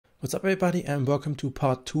What's up everybody, and welcome to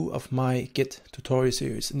part 2 of my Git tutorial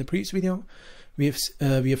series. In the previous video we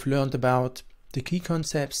have learned about the key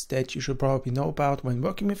concepts that you should probably know about when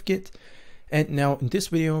working with Git, and now in this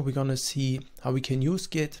video we're gonna see how we can use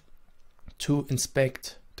Git to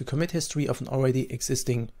inspect the commit history of an already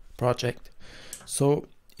existing project. So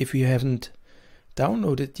if you haven't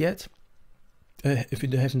downloaded yet,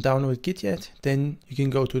 Git yet, then you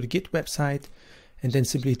can go to the Git website and then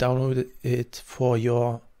simply download it for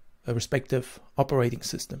your respective operating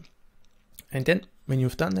system. And then when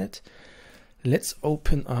you've done that, let's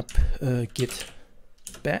open up Git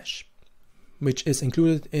Bash, which is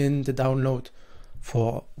included in the download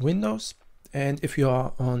for Windows. And if you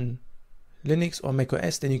are on Linux or Mac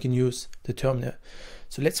OS, then you can use the terminal.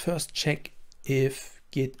 So let's first check if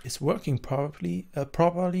Git is working properly.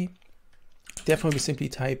 Therefore we simply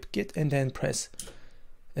type Git and then press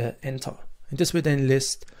enter. And this will then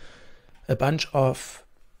list a bunch of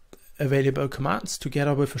available commands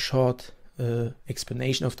together with a short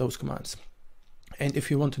explanation of those commands. And if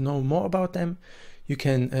you want to know more about them, you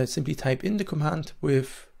can simply type in the command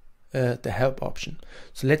with the help option.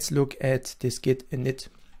 So let's look at this git init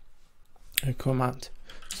command.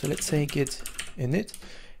 So let's say git init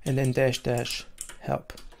and then --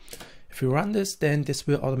 help. If you run this, then this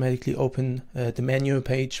will automatically open the manual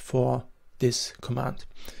page for this command.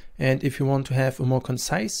 And if you want to have a more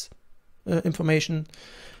concise information,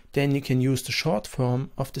 then you can use the short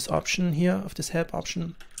form of this option here, of this help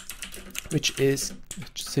option, which is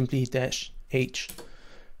simply -h.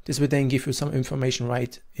 This will then give you some information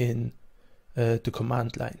right in the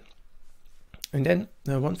command line. And then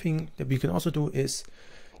one thing that we can also do is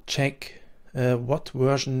check what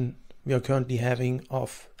version we are currently having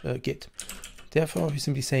of Git. Therefore, we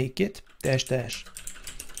simply say git --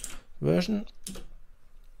 version.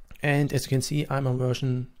 And as you can see, I'm on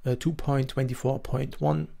version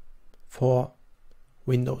 2.24.1 for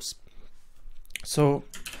Windows. So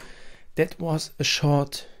that was a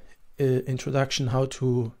short introduction how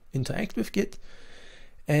to interact with Git.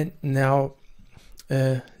 And now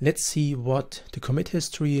let's see what the commit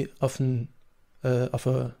history of an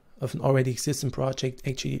already existing project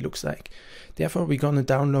actually looks like. Therefore, we're gonna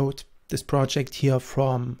download this project here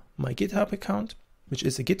from my GitHub account, which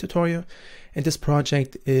is a Git tutorial, and this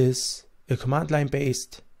project is a command line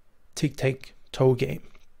based Tic-Tac-Toe game.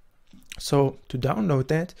 So to download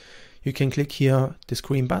that, you can click here this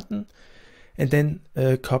green button and then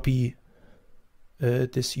copy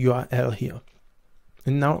this URL here.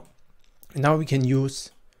 And now we can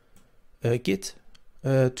use Git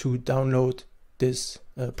to download this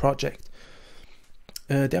project.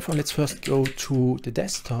 Therefore, let's first go to the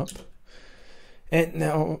desktop, and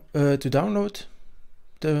now to download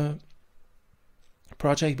the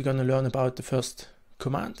project, we're going to learn about the first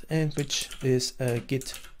command, and which is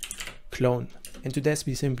git clone. And to that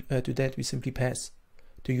we simply pass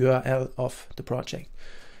the URL of the project.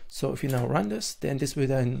 So if you now run this, then this will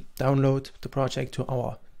then download the project to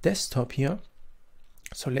our desktop here.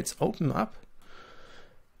 So let's open up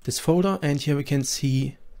this folder, and here we can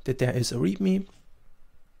see that there is a README,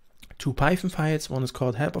 2 Python files. One is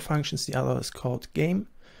called helper functions, the other is called game.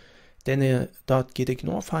 Then a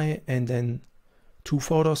 .gitignore file, and then 2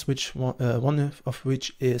 folders, which one of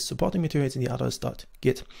which is supporting materials and the other is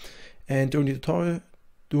 .git. And during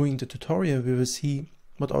the tutorial we will see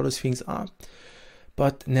what all those things are.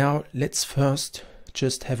 But now let's first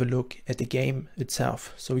just have a look at the game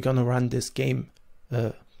itself. So we're gonna run this game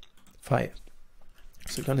file.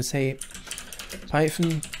 So we're gonna say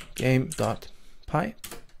python game.py,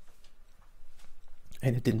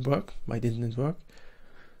 and it didn't work. Why didn't it work?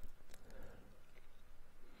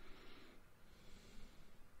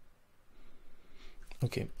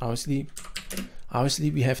 Okay, obviously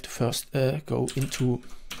we have to first go into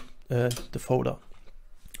the folder.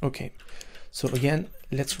 Okay, so again,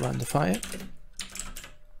 let's run the file.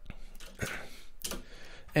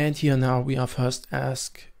 And here now we are first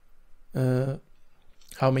asked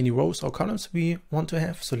how many rows or columns we want to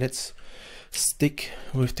have. So let's stick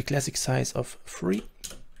with the classic size of 3.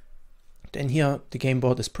 Then here the game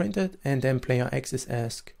board is printed, and then player X is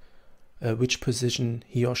asked which position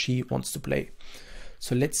he or she wants to play.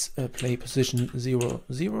 So let's play position 0,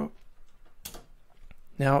 0.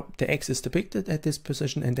 Now the X is depicted at this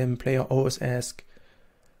position, and then player O is asked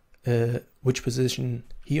which position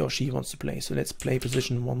he or she wants to play. So let's play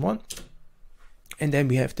position 1, 1. And then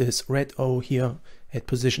we have this red O here at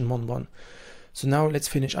position 1, 1. So now let's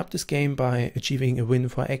finish up this game by achieving a win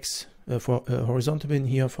for X, for a horizontal win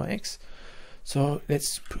here for X. So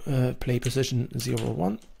let's play position 0,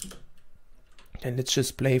 1. And let's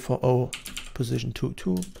just play for O position 2,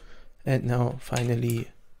 2. And now finally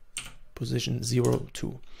position 0,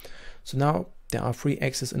 2. So now there are 3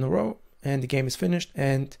 X's in a row and the game is finished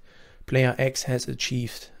and player X has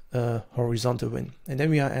achieved a horizontal win. And then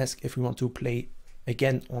we are asked if we want to play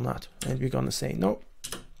again or not, and we're gonna say no.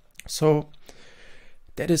 So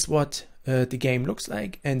that is what the game looks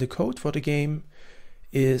like, and the code for the game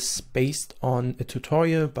is based on a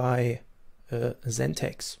tutorial by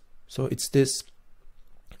Zentex. So it's this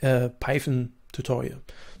Python tutorial.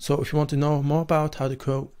 So if you want to know more about how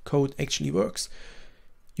the code actually works,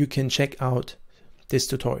 you can check out this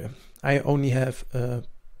tutorial. I only have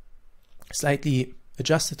slightly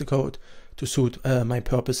adjusted the code to suit my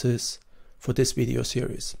purposes for this video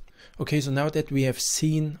series. Okay, so now that we have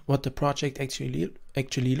seen what the project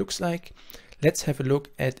actually looks like, let's have a look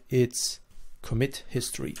at its commit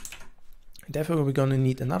history. Therefore, we're going to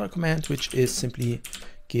need another command, which is simply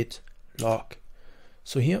git log.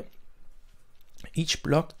 So here, each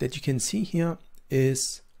block that you can see here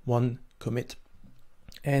is one commit.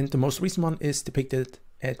 And the most recent one is depicted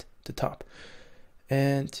at the top.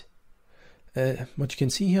 And what you can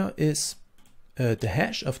see here is the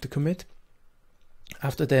hash of the commit.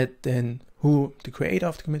 After that, then who the creator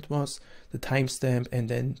of the commit was, the timestamp, and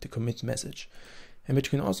then the commit message. And what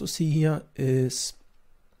you can also see here is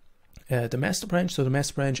the master branch. So the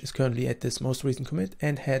master branch is currently at this most recent commit,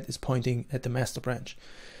 and head is pointing at the master branch.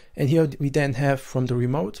 And here we then have from the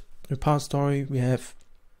remote repository, we have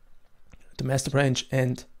the master branch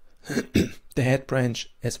and the head branch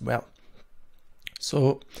as well.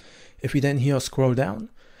 So if we then here scroll down,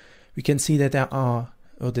 we can see that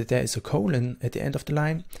there is a colon at the end of the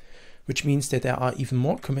line, which means that there are even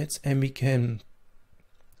more commits, and we can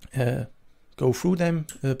go through them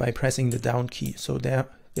by pressing the down key. So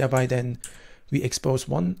thereby then we expose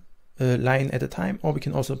one line at a time, or we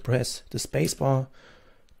can also press the spacebar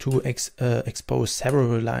to expose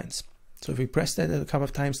several lines. So if we press that a couple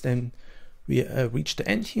of times, then we reach the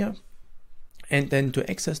end here, and then to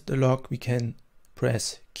access the log we can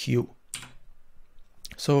press Q.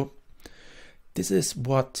 So this is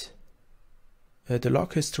what the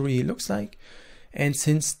log history looks like, and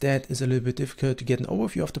since that is a little bit difficult to get an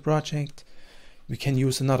overview of the project, we can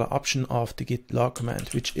use another option of the git log command,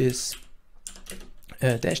 which is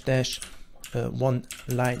one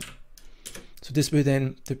line. So this will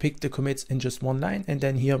then depict the commits in just one line, and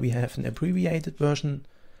then here we have an abbreviated version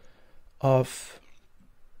of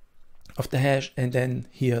the hash, and then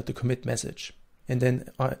here the commit message, and then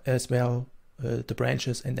as well the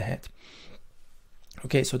branches and the head.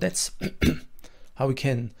 Okay, so that's how we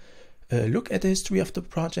can look at the history of the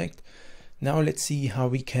project. Now let's see how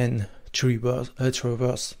we can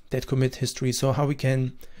traverse that commit history, so how we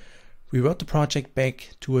can revert the project back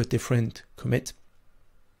to a different commit.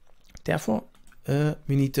 Therefore,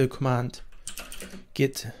 we need the command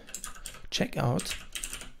git checkout,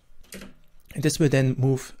 and this will then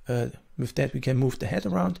move, with that we can move the head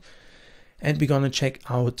around, and we're gonna check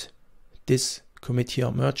out this commit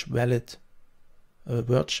here, merge valid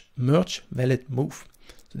move.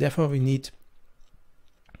 So therefore we need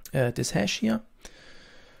this hash here.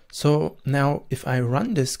 So now if I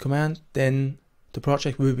run this command, then the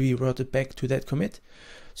project will be reverted back to that commit.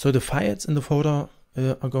 So the files in the folder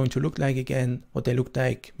are going to look like again what they looked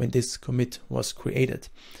like when this commit was created.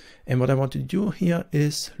 And what I want to do here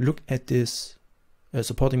is look at this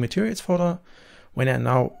supporting materials folder when I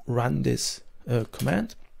now run this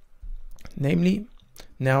command. Namely,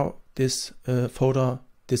 now this folder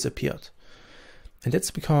disappeared, and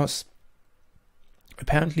that's because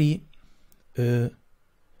apparently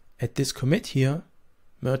at this commit here,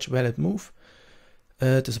 merge valid move,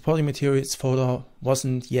 the supporting materials folder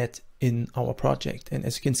wasn't yet in our project, and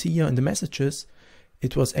as you can see here in the messages,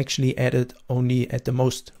 it was actually added only at the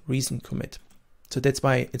most recent commit. So that's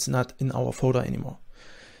why it's not in our folder anymore.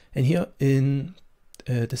 And here in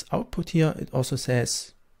this output here, it also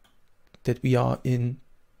says that we are in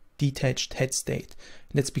detached head state.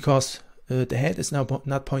 And that's because the head is now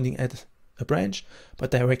not pointing at a branch,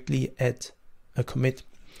 but directly at a commit.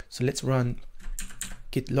 So let's run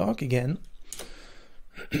git log again.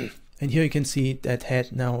 And here you can see that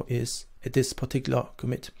head now is at this particular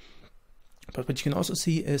commit. But what you can also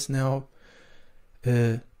see is now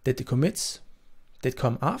that the commits that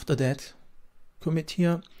come after that commit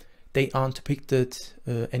here, they aren't depicted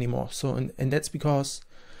anymore. So and that's because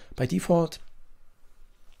by default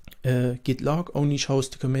git log only shows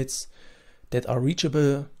the commits that are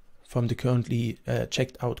reachable from the currently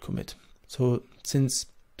checked out commit. So since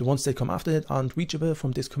the ones that come after that aren't reachable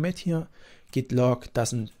from this commit here, git log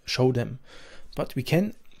doesn't show them. But we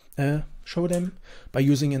can show them by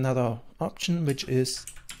using another option, which is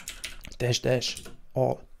 --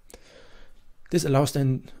 all. This allows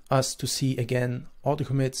then us to see again all the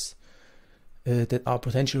commits that are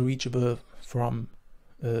potentially reachable from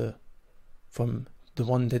the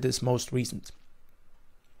one that is most recent.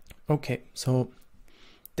 Okay, so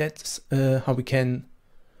that's how we can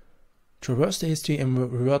traverse the history and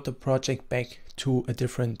revert the project back to a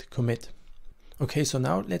different commit. Okay, so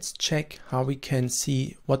now let's check how we can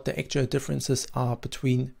see what the actual differences are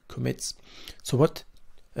between commits. So what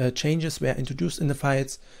changes were introduced in the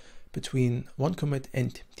files between one commit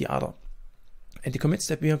and the other. And the commits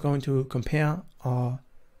that we are going to compare are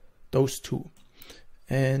those two.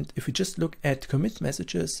 And if we just look at commit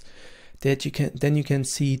messages, that you can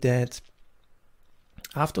see that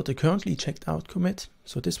after the currently checked out commit,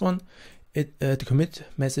 so this one, the commit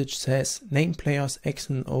message says name players X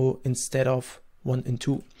and O instead of 1 and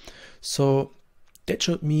 2. So that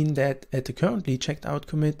should mean that at the currently checked out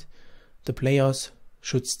commit, the players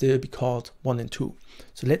should still be called 1 and 2.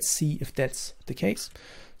 So let's see if that's the case.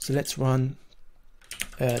 So let's run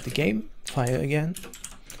the game file again.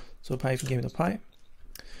 So python game.py.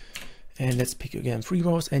 And let's pick again 3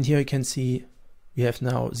 rows. And here you can see we have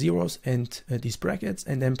now zeros and these brackets.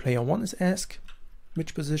 And then player 1 is asked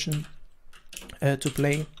which position to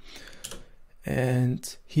play.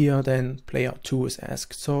 And here then player 2 is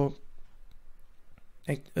asked. So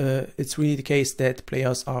it's really the case that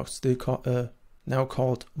players are still now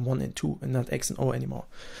called 1 and 2 and not X and O anymore.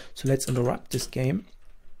 So let's interrupt this game.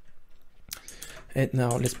 And now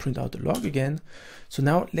let's print out the log again. So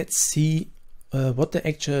now let's see what the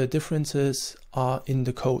actual differences are in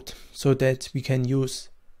the code, so that we can use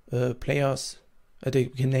players, we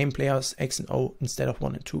can name players X and O instead of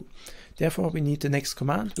 1 and 2. Therefore, we need the next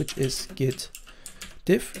command, which is git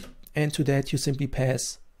diff, and to that you simply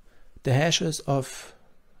pass the hashes of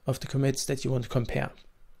the commits that you want to compare.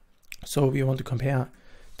 So we want to compare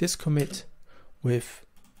this commit with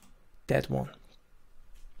that one.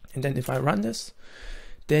 And then if I run this,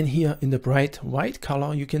 then here in the bright white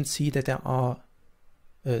color, you can see that there are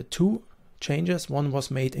 2 changes. One was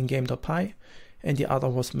made in game.py and the other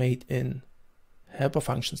was made in helper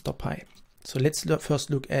functions.py. So let's first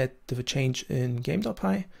look at the change in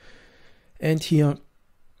game.py. And here,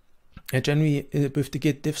 generally with the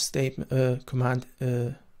git diff statement command,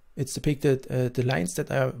 it's depicted, the lines that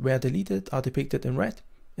were deleted are depicted in red,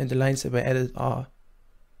 and the lines that were added are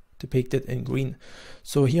depicted in green.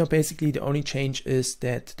 So here basically the only change is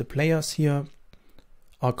that the players here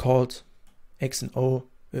are called X and O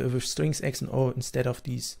with strings X and O instead of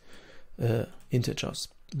these integers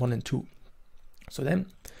 1 and 2. So then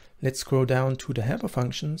let's scroll down to the helper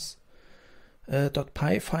functions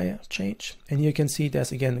 .py file change, and here you can see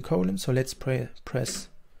there's again a colon. So let's press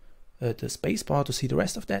the space bar to see the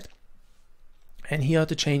rest of that. And here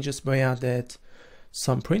the changes were that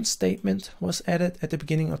some print statement was added at the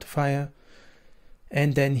beginning of the file,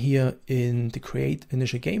 and then here in the create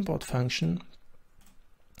initial gameboard function,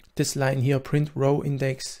 this line here, print row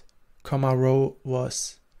index comma row,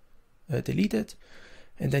 was deleted,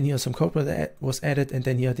 and then here some code was added, and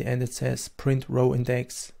then here at the end it says print row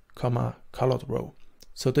index comma colored row.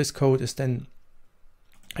 So this code is then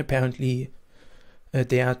apparently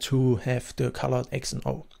there to have the colored X and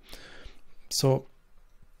O. So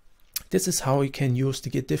this is how you can use the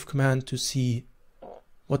git diff command to see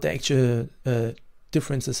what the actual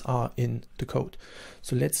differences are in the code.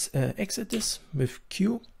 So let's exit this with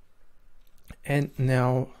Q, and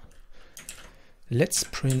now let's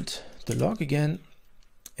print the log again.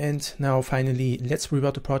 And now finally let's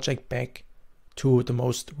revert the project back to the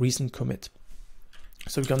most recent commit.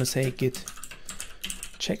 So we're going to say git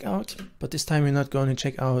checkout, but this time we're not going to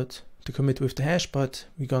check out the commit with the hash, but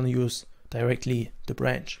we're going to use directly the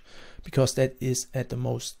branch, because that is at the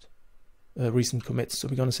most recent commit. So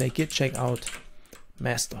we're going to say git checkout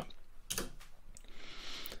master.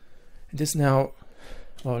 And this now,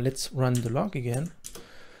 well, let's run the log again.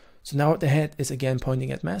 So now the head is again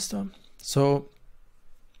pointing at master. So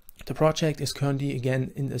the project is currently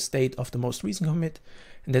again in the state of the most recent commit,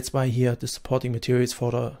 and that's why here the supporting materials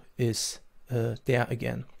folder is there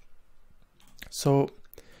again. So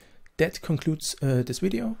that concludes this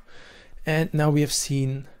video. And now we have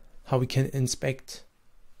seen how we can inspect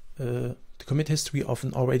the commit history of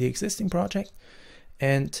an already existing project,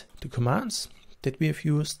 and the commands that we have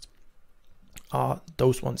used are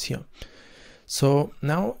those ones here. So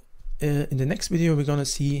now in the next video we're going to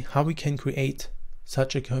see how we can create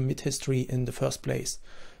such a commit history in the first place.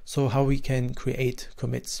 So how we can create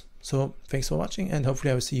commits. So thanks for watching, and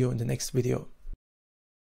hopefully I will see you in the next video.